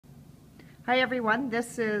Hi everyone,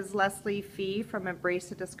 this is Leslie Fee from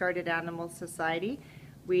Embrace a Discarded Animals Society.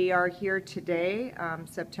 We are here today,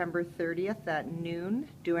 September 30th at noon,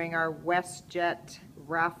 doing our WestJet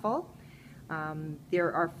raffle.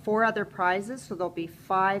 There are 4 other prizes, so there'll be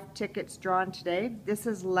 5 tickets drawn today. This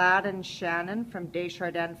is Ladd and Shannon from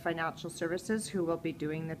Desjardins Financial Services who will be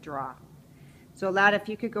doing the draw. So Ladd, if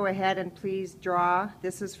you could go ahead and please draw.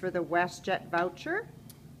 This is for the WestJet voucher.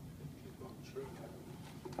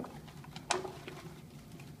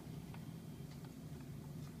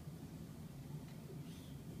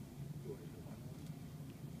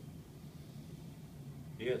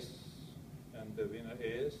 Yes, and the winner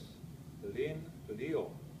is Lynn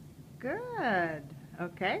Leo. Good.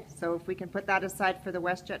 Okay, so if we can put that aside for the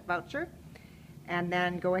WestJet voucher, and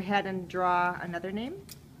then go ahead and draw another name.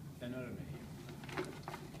 Another name.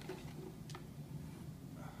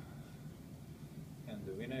 And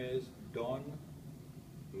the winner is Don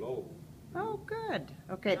Lowe. Oh, good.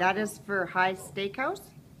 Okay, that is for High Steakhouse.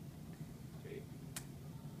 Okay.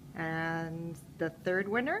 And the third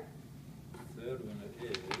winner? Third winner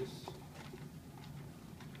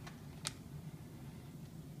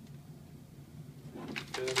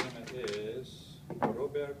is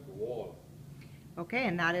Robert Wall. Okay,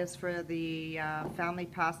 and that is for the family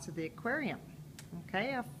pass to the aquarium.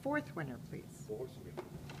 Okay, a fourth winner, please. Fourth winner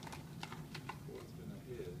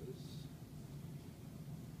is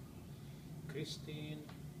Christine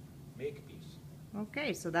Makepeace.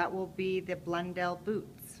 Okay, so that will be the Blundell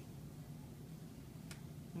boots.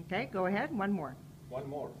 Okay, go ahead, one more. One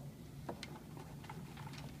more.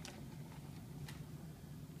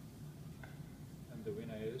 And the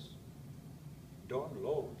winner is Don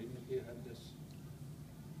Lowe. Didn't he have this?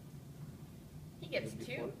 He gets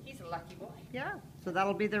before? 2. He's a lucky boy. Yeah, so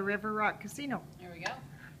that'll be the River Rock Casino. There we go.